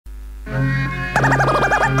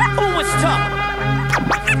Always tough.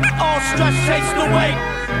 All stress chased away.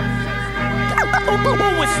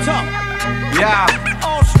 Always tough. Yeah.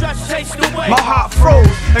 All stress chased away. My heart froze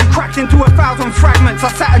and cracked into 1,000 fragments.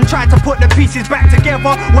 I sat and tried to put the pieces back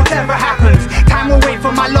together. Whatever happens, time will wait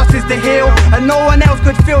for my losses to heal, and no one else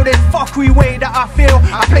could feel this fuckery way that I feel.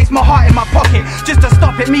 I place my heart in my pocket just to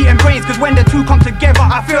stop it meeting brains, cause when the two come together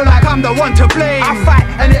I feel like I'm the one to blame. I fight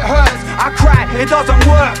and it hurts, I cry, it doesn't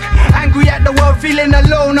work. Angry at the world, feeling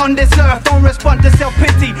alone on this earth. Don't respond to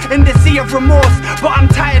self-pity in the sea of remorse, but I'm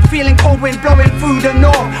tired feeling cold wind blowing through the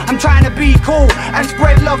north. I'm trying to be cool and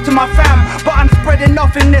spread love to my fam, but I'm spreading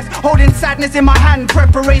nothingness, holding sadness in my hand.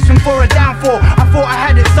 Preparation for a downfall. I thought I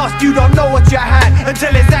had it sussed. You don't know what you had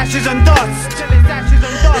until it's ashes and dust. Till it's ashes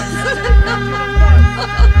and dust.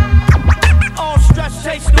 All stress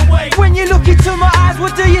chased away. When you look into my eyes,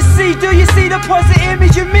 what do you see? Do you see the positive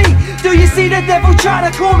image of me? Do you see the devil trying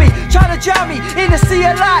to call me, trying to drown me in a sea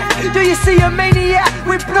of light? Do you see a maniac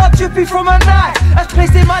with blood dripping from a knife that's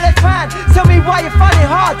placed in my left hand? Tell me why you find it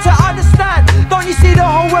hard to understand. Don't you see the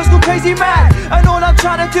whole world's gone crazy mad, and all I'm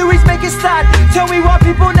trying to do is make it stand? Tell me why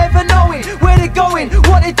people never knowing where they're going,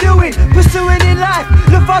 what they're doing, pursuing in life.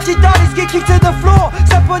 Lethargy done is get kicked to the floor,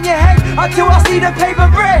 step on your head until I see the paper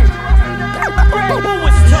break.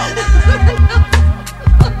 Always tough.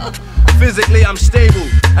 Physically I'm stable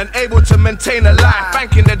and able to maintain a life,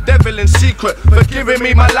 thanking the devil in secret for giving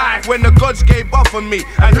me my life when the gods gave up on me.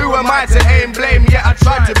 And who am I to aim blame? Yeah, I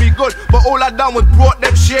tried to be good, but all I done was brought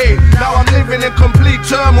them shame. Now I'm living in complete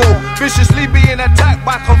turmoil, viciously being attacked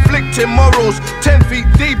by conflicting morals. 10 feet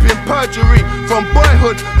deep in perjury. From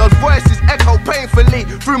boyhood, those voices echo painfully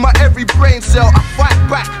through my every brain cell. I fight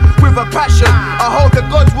back with a passion. I hope the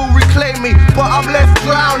gods will reclaim me, but I'm left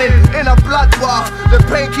drowning in a bloodbath. The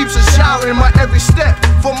pain keeps us shouting my every step.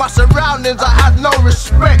 For my surroundings I had no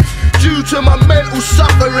respect, due to my mental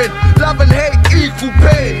suffering. Love and hate equal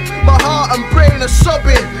pain. My heart and brain are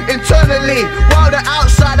sobbing internally, while the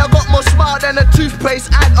outside I got more smile than a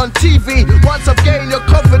toothpaste ad on TV. Once I've gained your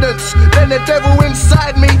confidence, then the devil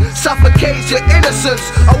inside me suffocates your innocence.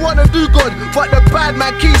 I wanna do good, but the bad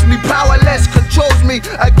man keeps me powerless, controls me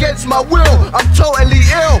against my will. I'm totally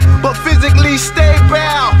ill, but physically stay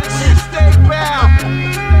bound. Stay bound.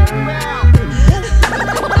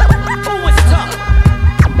 Always tough.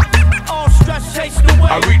 All stress chased away.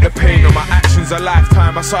 I read the pain of my actions, a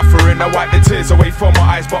lifetime of suffering. I wipe the tears away from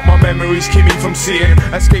my eyes, but my memories keep me from seeing.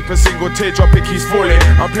 Escape a single teardrop, it keeps falling.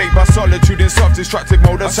 I'm plagued by solitude in self-destructive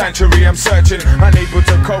mode. A sanctuary I'm searching, unable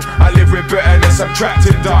to cope. I live with bitterness, I'm trapped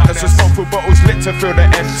in darkness. A smoke for bottles lit to fill the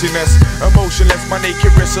emptiness. Emotionless, my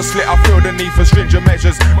naked wrists are slit. I feel the need for stringent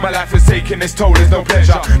measures. My life is taking its toll, there's no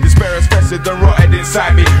pleasure. Despair has festered and rotted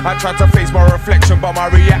inside me. I try to face my reflection, but my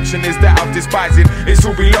reaction is that of despising. It's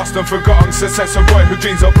all been lost and forgotten. Success of boy who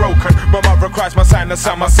dreams are broken. My mother cries my sign, that's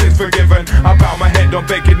how my sins forgiven. I bow my head on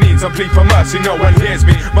begging knees and plead for mercy, no one hears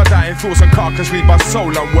me. My dying thoughts and carcass leave my soul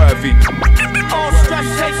unworthy. All stress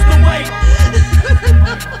chased away.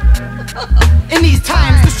 In these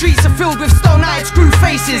times, the streets are filled with stone-eyed screw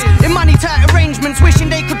faces, in money-tight arrangements, wishing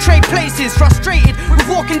they could trade places. Frustrated with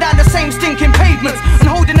walking down the same stinking pavements and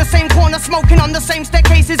holding the same corner, smoking on the same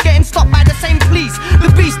staircases, getting stopped by the same police. The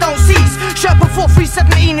beast don't cease. Sherpa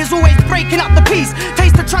 4317 is always breaking up the peace.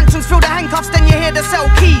 Taste the truncheons, feel the handcuffs, then you hear the cell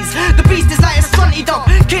keys. The beast is like a strunty dog,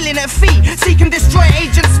 killing at feet. Seek and destroy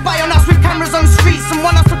agents, spy on us with cameras on streets, and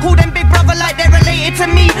want us to call them big brother like they're related to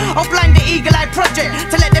me. I'll blind the eagle-eyed project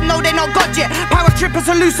to let them know they're not God yet. Power trippers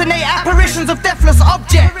hallucinate apparitions of deathless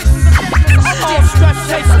objects. All stress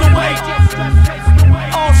chased away.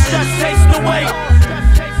 All stress chased away.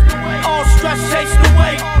 All stress chased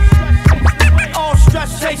away. All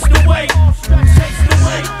stress chased away. Chased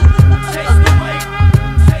away. Chased away.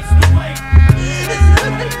 Chased away.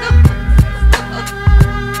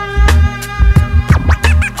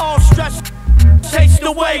 All stress chased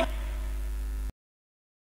away.